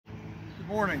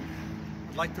morning.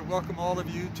 I'd like to welcome all of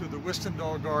you to the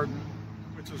Wistendahl Garden,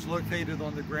 which is located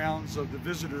on the grounds of the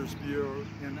Visitors Bureau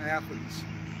in Athens.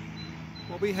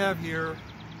 What we have here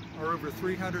are over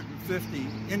 350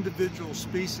 individual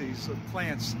species of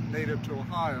plants native to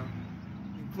Ohio,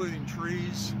 including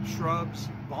trees, shrubs,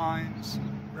 vines,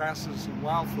 grasses, and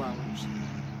wildflowers.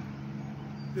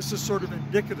 This is sort of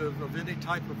indicative of any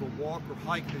type of a walk or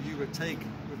hike that you would take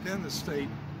within the state,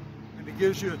 and it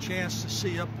gives you a chance to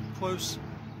see up close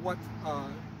what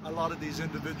a lot of these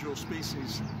individual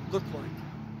species look like.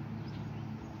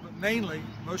 But mainly,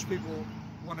 most people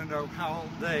want to know how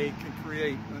they can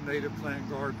create a native plant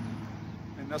garden,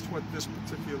 and that's what this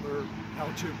particular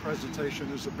how-to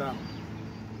presentation is about.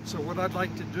 So what I'd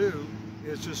like to do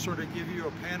is just sort of give you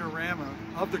a panorama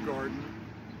of the garden,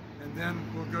 and then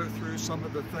we'll go through some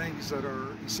of the things that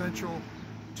are essential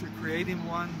to creating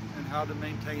one and how to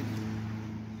maintain it.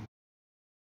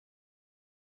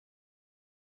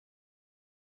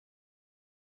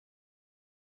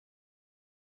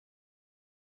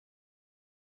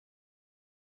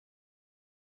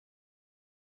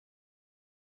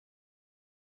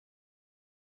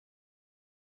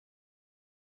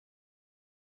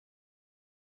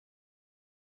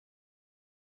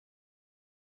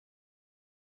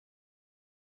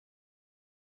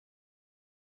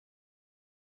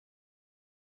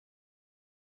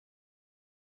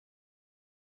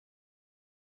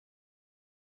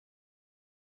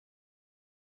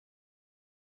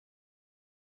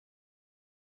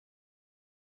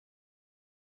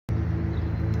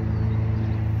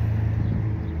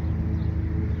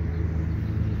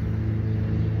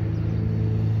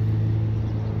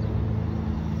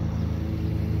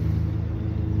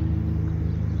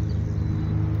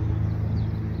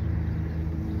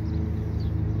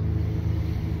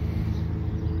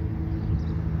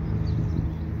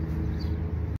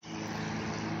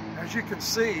 As you can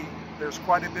see, there's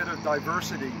quite a bit of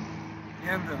diversity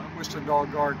in the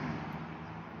Wistendahl Garden,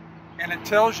 and it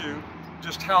tells you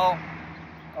just how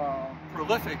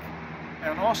prolific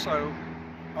and also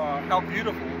how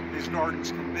beautiful these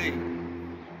gardens can be.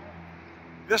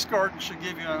 This garden should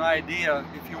give you an idea,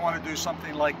 if you want to do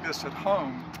something like this at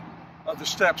home, of the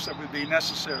steps that would be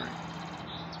necessary.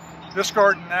 This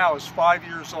garden now is 5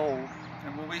 years old,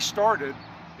 and when we started,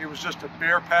 it was just a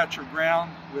bare patch of ground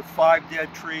with 5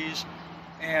 dead trees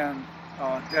and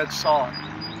dead sod.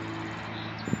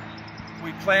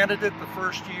 We planted it the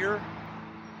first year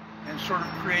and sort of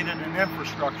created an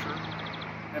infrastructure,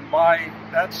 and by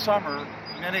that summer,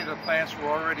 many of the plants were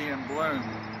already in bloom.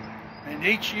 And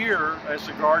each year, as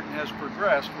the garden has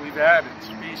progressed, we've added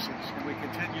species, and we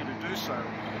continue to do so.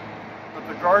 But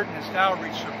the garden has now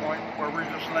reached a point where we're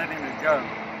just letting it go.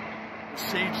 The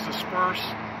seeds disperse,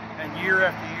 and year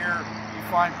after year, you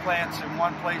find plants in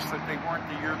one place that they weren't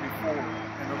the year before.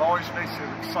 And it always makes it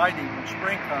exciting when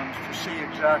spring comes to see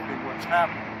exactly what's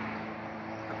happening.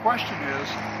 The question is,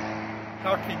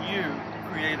 how can you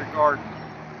create a garden?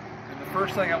 And the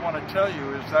first thing I want to tell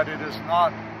you is that it is not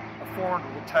a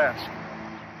formidable task.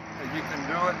 You can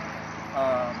do it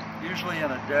usually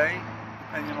in a day,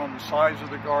 depending on the size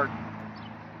of the garden.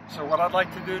 So what I'd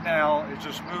like to do now is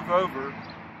just move over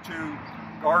to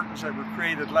gardens that were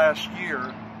created last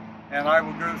year, and I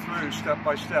will go through step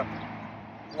by step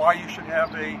why you should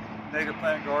have a native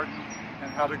plant garden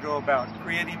and how to go about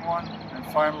creating one, and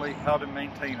finally how to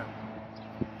maintain it.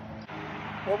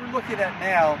 What we're looking at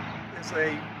now is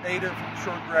a native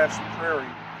shortgrass prairie,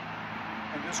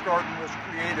 and this garden was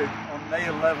created on May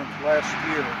 11th last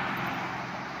year.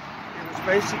 It was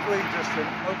basically just an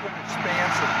open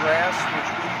expanse of grass which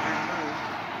we removed.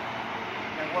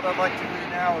 What I'd like to do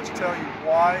now is tell you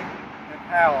why and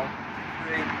how to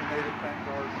create a native plant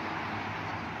garden.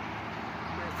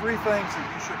 There are 3 things that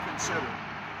you should consider.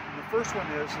 And the first one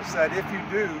is that if you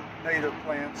do native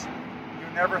plants, you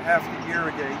never have to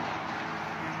irrigate.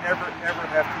 You never ever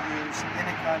have to use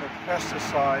any kind of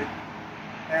pesticide,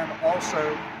 and also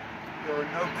there are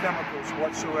no chemicals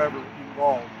whatsoever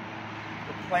involved.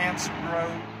 The plants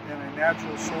grow in a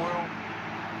natural soil.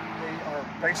 They are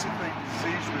basically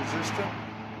disease resistant.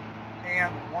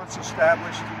 And once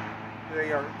established,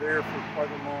 they are there for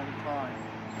quite a long time.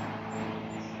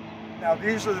 Now,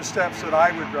 these are the steps that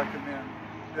I would recommend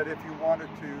that if you wanted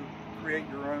to create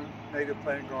your own native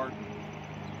plant garden.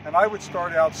 And I would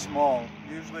start out small,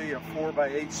 usually a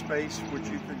 4x8 space, which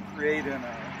you can create in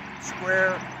a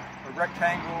square, a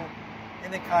rectangle,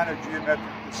 any kind of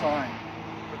geometric design.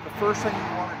 But the first thing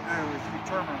you want to do is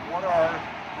determine what are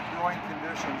the growing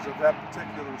conditions of that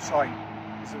particular site.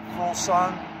 Is it full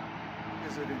sun?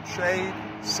 Is it in shade,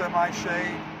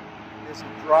 semi-shade? Is it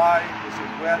dry? Is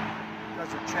it wet?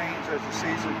 it change as the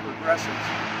season progresses?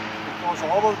 Because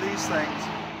all of these things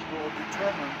will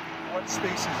determine what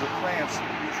species of plants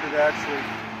you should actually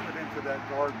put into that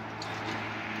garden.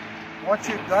 Once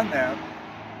you've done that,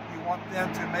 you want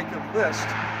then to make a list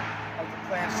of the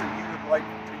plants that you would like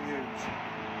to use.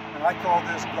 And I call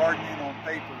this gardening on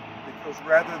paper, because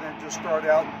rather than just start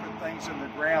out and put things in the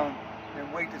ground and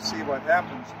wait to see what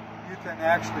happens, you can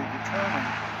actually determine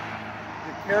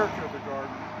the character of the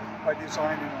garden by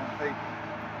designing on paper.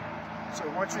 So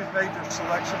once you've made your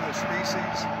selection of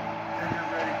species, then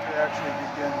you're ready to actually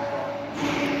begin the garden.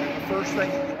 And the first thing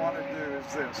that you want to do is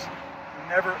this: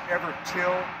 never ever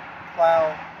till,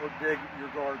 plow, or dig your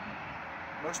garden.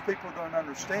 Most people don't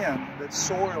understand that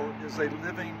soil is a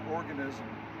living organism,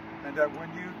 and that when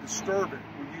you disturb it,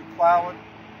 when you plow it,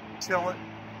 till it,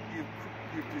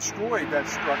 you've destroyed that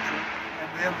structure, and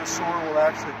then the soil will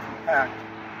actually compact,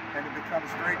 and it becomes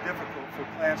very difficult for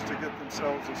plants to get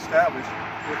themselves established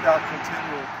without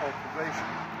continual cultivation.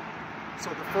 So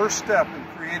the first step in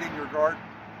creating your garden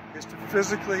is to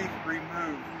physically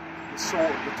remove the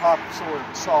soil, the top soil,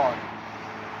 the sod.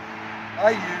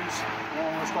 I use, in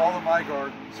almost all of my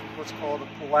gardens, what's called a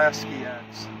Pulaski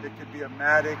axe. It could be a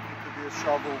mattock, it could be a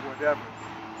shovel, whatever.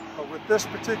 But with this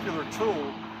particular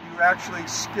tool, you actually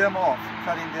skim off,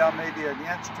 cutting down maybe 1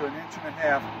 inch to 1.5 inches,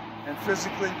 and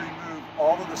physically remove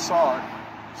all of the sod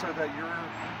so that you're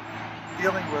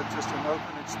dealing with just an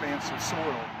open expanse of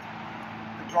soil.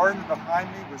 The garden behind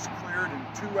me was cleared in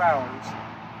 2 hours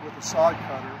with a sod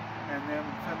cutter and then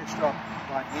finished up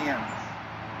by hand.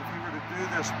 If you were to do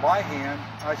this by hand,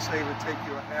 I'd say it would take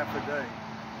you a half a day.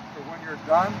 But when you're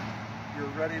done,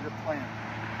 you're ready to plant.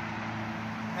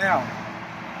 Now,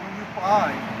 when you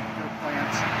buy your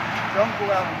plants, don't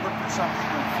go out and look for something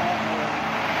in full bloom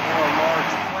or a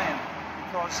large plant,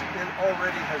 because it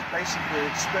already has basically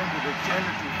expended its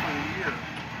energy for the year.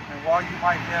 And while you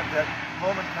might have that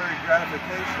momentary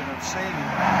gratification of seeing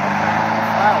a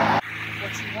flower,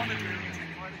 what you want to do is you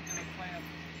try to get a plant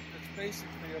that's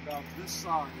basically about this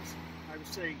size. I would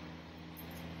say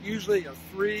usually a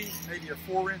 3, maybe a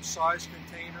 4-inch size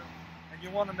container, and you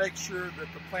want to make sure that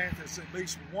the plant is at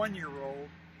least 1 year old,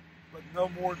 but no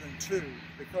more than 2,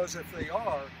 because if they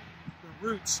are, the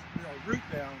roots will root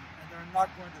down and they're not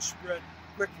going to spread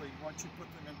quickly once you put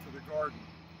them into the garden.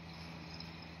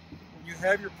 When you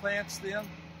have your plants then,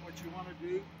 what you want to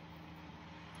do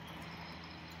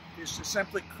is to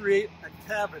simply create a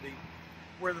cavity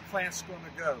where the plant's going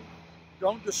to go.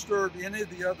 Don't disturb any of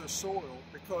the other soil,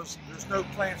 because there's no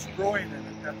plants growing in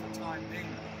it at the time being.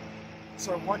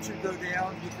 So once you go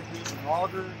down, you can use an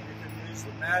auger, you can use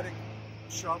the mattock,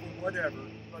 a shovel, whatever,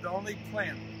 but only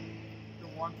plant the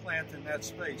one plant in that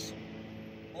space.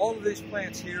 All of these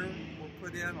plants here were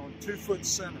put in on 2-foot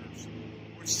centers,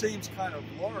 which seems kind of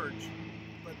large,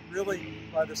 but really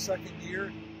by the second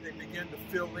year, they begin to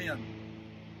fill in.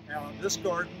 Now, this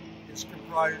garden is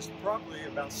comprised probably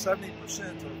about 70%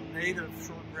 of native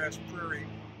shortgrass prairie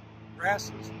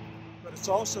grasses, but it's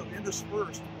also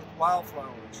interspersed with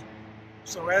wildflowers.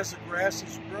 So as the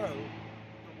grasses grow,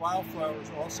 the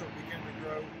wildflowers also begin to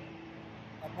grow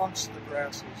amongst the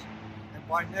grasses. And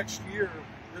by next year,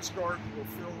 this garden will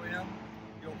fill in.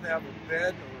 You'll have a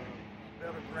bed or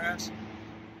a bed of grass,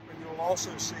 but you'll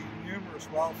also see numerous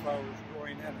wildflowers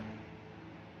growing in it.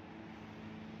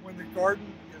 When the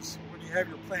garden is, when you have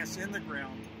your plants in the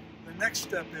ground, the next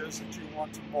step is that you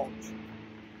want to mulch.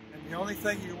 And the only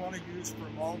thing you want to use for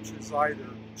mulch is either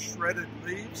shredded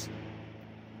leaves,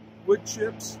 wood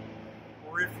chips,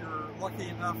 or if you're lucky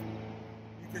enough,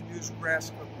 you can use grass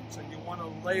clippings. And you want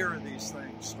to layer these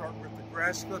things. Start with the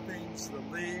grass clippings, the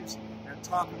leaves, and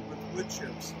top it with wood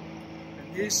chips.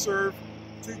 And these serve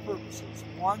 2 purposes.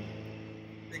 One,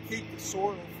 they keep the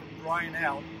soil from drying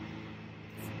out,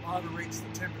 moderates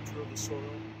the temperature of the soil,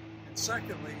 and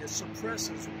secondly, it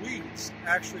suppresses weeds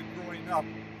actually growing up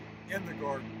in the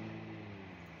garden.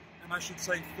 And I should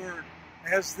say third,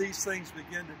 as these things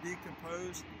begin to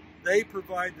decompose, they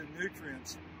provide the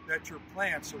nutrients that your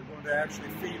plants are going to actually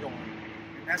feed on.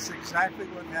 And that's exactly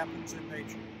what happens in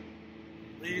nature.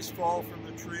 Leaves fall from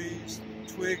the trees,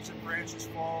 twigs and branches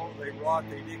fall, they rot,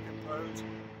 they decompose,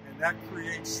 and that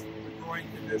creates the growing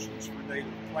conditions for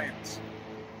native plants.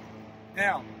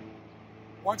 Now,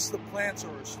 once the plants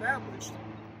are established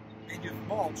and you've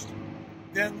mulched,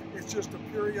 then it's just a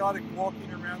periodic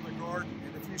walking around the garden.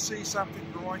 And if you see something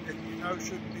growing that you know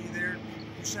shouldn't be there,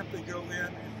 you simply go in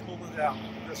and pull it out.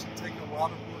 It doesn't take a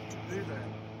lot of work to do that.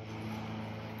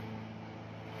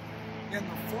 In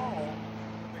the fall,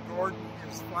 when the garden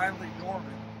is finally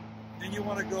dormant, then you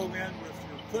want to go in with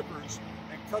your clippers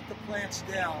and cut the plants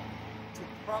down to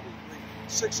probably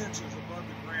 6 inches above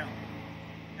the ground.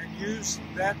 and use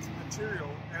that material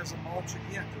as a mulch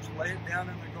again. Just lay it down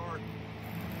in the garden.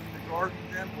 The garden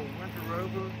then will winter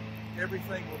over,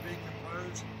 everything will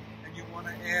decompose, and you want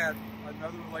to add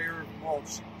another layer of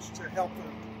mulch to help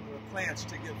the plants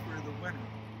to get through the winter.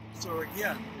 So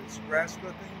again, it's grass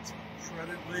clippings,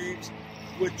 shredded leaves,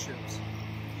 wood chips.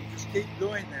 You just keep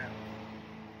doing that.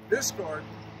 This garden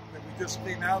that we just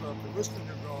came out of, the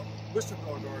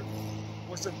Wistendahl Garden,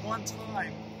 was at one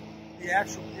time the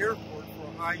actual airport for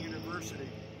Ohio University.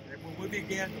 And when we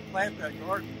began to plant that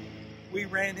garden, we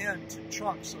ran into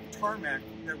chunks of tarmac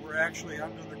that were actually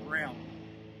under the ground.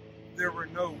 There were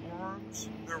no worms,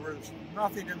 there was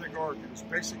nothing in the garden. It was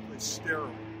basically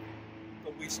sterile.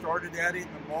 But we started adding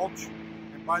the mulch,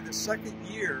 and by the second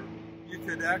year, you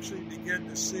could actually begin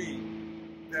to see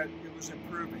that it was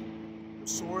improving. The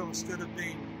soil, instead of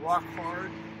being rock hard,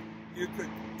 you could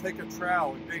take a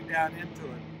trowel and dig down into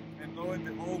it. And lo and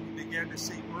behold, we began to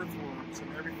see earthworms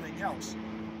and everything else.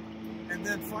 And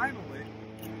then finally,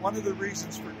 one of the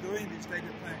reasons for doing these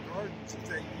native plant gardens is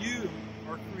that you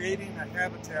are creating a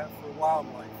habitat for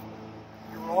wildlife.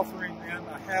 You're offering them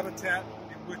a habitat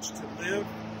in which to live,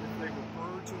 if they were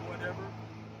birds or whatever,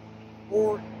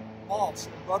 or moths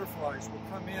and butterflies will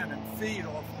come in and feed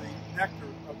off the nectar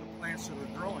of the plants that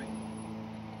are growing.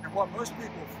 And what most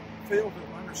people fail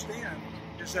to understand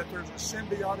is that there's a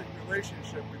symbiotic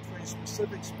relationship between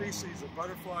specific species of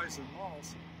butterflies and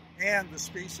moths and the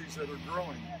species that are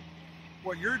growing.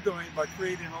 What you're doing by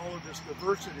creating all of this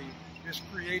diversity is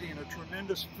creating a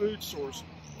tremendous food source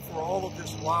for all of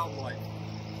this wildlife.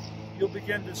 You'll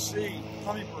begin to see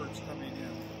hummingbirds coming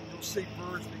in. You'll see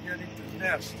birds beginning to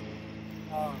nest,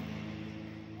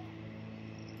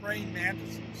 praying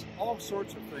mantises, all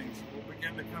sorts of things will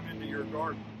begin to come into your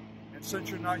garden. And since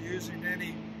you're not using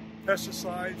any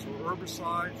pesticides or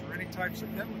herbicides or any types of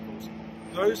chemicals,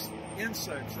 those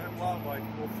insects, that wildlife,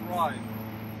 will thrive.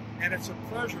 And it's a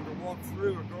pleasure to walk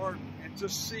through a garden and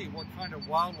just see what kind of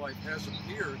wildlife has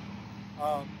appeared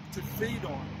to feed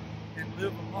on and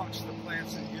live amongst the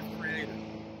plants that you've created.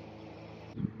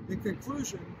 In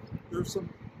conclusion, there's some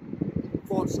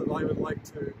thoughts that I would like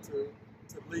to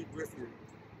leave with you.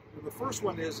 And the first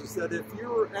one is that if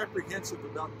you're apprehensive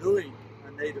about doing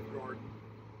a native garden,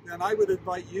 then I would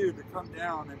invite you to come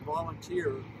down and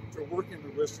volunteer to work in the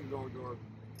Wistendahl Garden.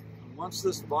 And once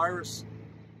this virus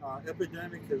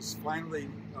epidemic has finally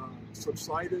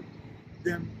subsided,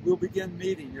 then we'll begin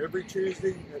meeting every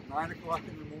Tuesday at 9 o'clock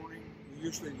in the morning. We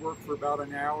usually work for about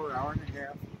an hour, hour and a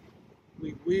half.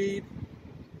 We weed,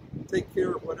 take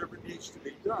care of whatever needs to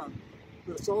be done,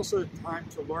 but it's also time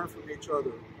to learn from each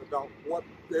other about what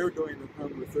they're doing at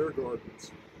home with their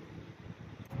gardens.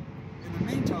 In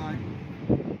the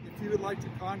meantime, if you would like to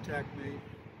contact me,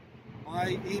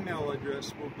 my email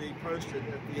address will be posted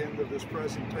at the end of this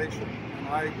presentation, and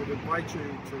I would invite you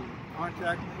to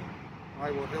contact me.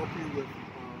 I will help you with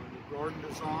your garden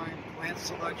design, plant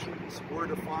selections, where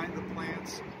to find the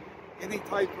plants, any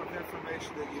type of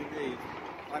information that you need.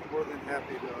 I'm more than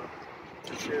happy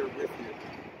to share with you.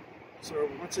 So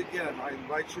once again, I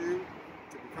invite you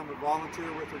to become a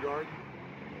volunteer with the garden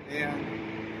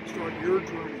and start your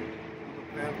journey on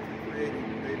the path to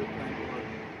creating